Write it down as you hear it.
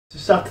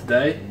It's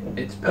Saturday,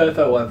 it's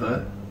perfect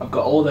weather, I've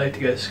got all day to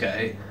go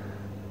skate.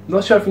 I'm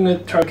not sure if I'm going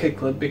to try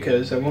kickflip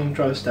because I want to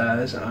drive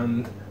stairs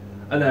and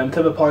I'm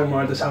to the point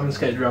where I just haven't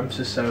skated ramps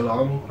for so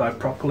long, like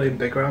properly in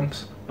big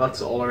ramps.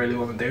 That's all I really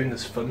want to do in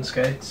this fun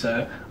skate,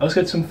 so I'll just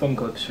get some fun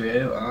clips for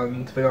you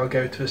and then I'll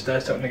go to the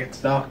stairs when it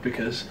gets dark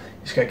because you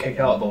just get kicked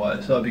out of the way,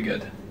 so that'll be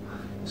good.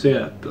 So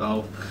yeah,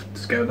 I'll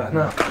just go with that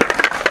now.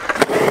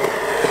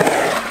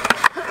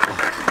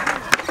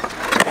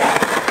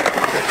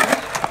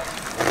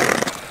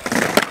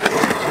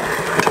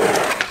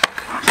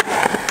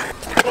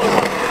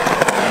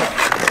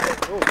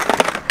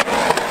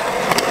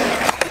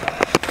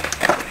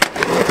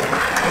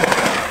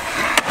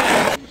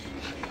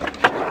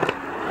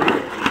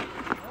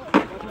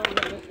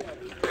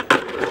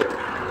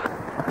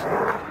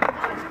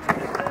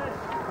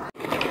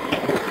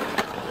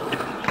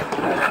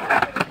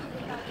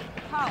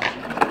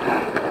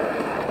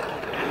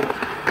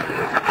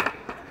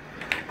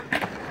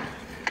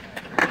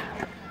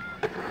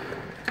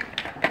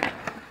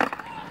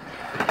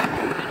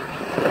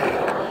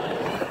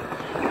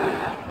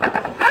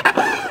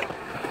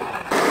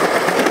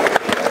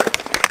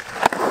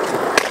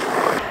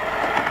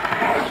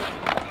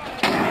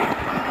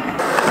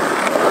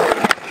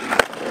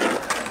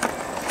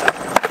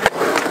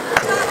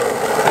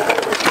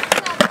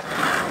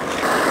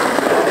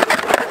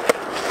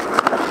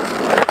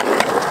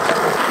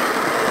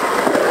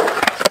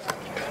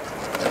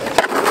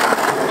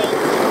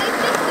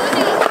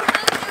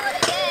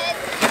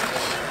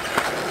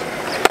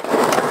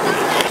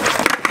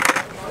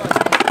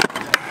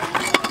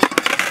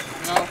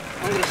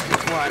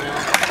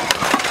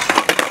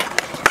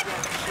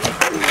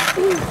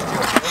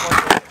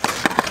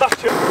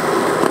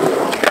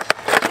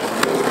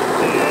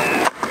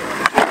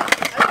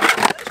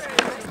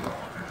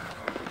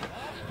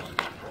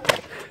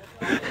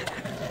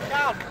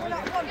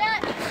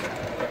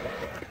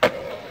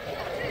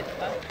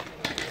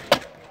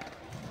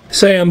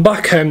 So yeah, I'm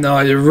back home now.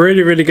 I had a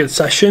really good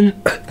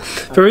session.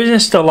 The reason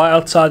it's still light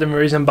outside and the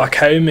reason I'm back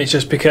home is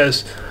just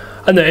because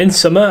I know in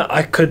summer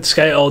I could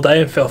skate all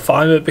day and feel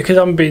fine, but because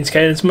I haven't been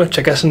skating as much,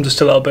 I guess I'm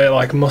just a little bit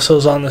like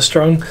muscles aren't as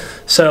strong.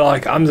 So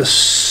like I'm just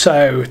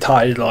so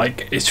tired,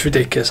 like it's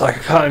ridiculous. Like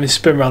I can't even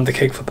spin around the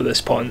kickflip at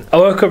this point. I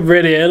woke up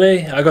really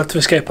early. I got to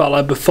the skate park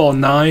like before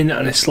 9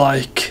 and it's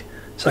like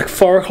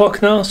 4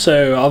 o'clock now,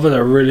 so I've had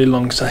a really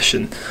long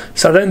session.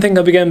 So I don't think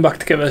I'll be getting back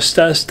to get those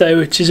stairs today,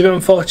 which is a bit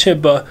unfortunate,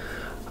 but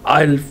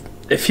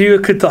if you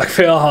could like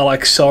feel how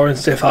like sore and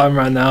stiff I am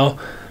right now,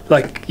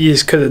 like you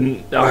just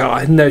couldn't, I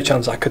had no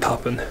chance that could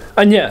happen.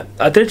 And yeah,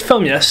 I did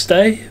film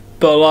yesterday,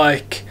 but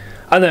like,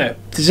 I don't know,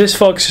 does this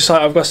vlog's just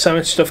like, I've got so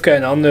much stuff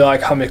going on with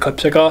like how many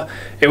clips I got,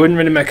 it wouldn't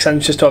really make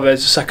sense just to have it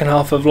as the second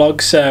half of the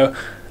vlog, so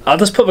I'll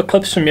just put the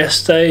clips from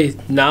yesterday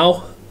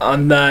now,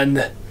 and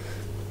then,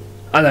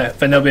 I don't know,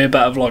 then there'll be a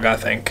better vlog I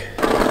think.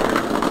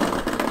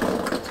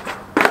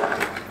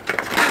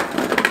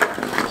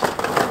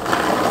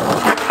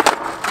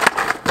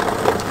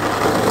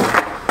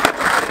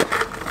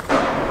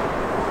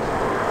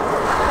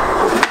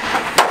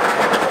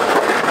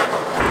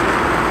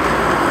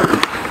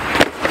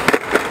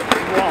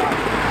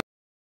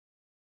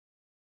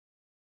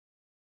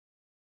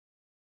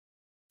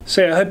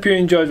 So yeah, I hope you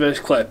enjoyed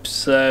those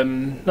clips. No,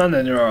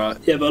 they're alright.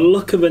 Yeah, but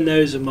look at the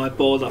nose of my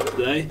board up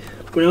today.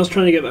 When I was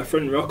trying to get that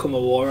front rock on the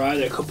wall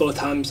ride, a couple of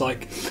times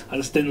like I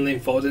just didn't lean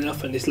forward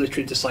enough and it's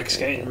literally just like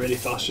skating really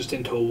fast just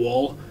into a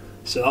wall.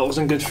 So that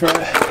wasn't good for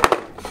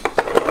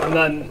it. And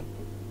then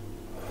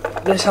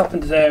this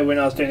happened today when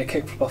I was doing a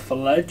kickflip off the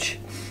ledge.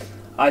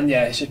 And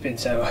yeah, it's just been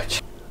so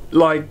much.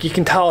 Like, you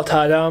can tell how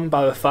tired I am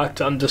by the fact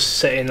that I'm just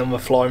sitting on the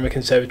floor in the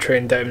conservatory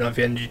and don't even have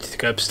the energy to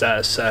go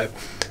upstairs, so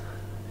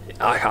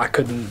I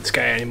couldn't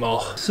skate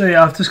anymore. So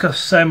yeah, I've just got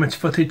so much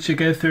footage to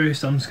go through,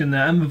 so I'm just going to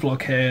end the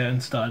vlog here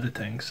and start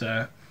editing,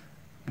 so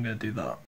I'm going to do that.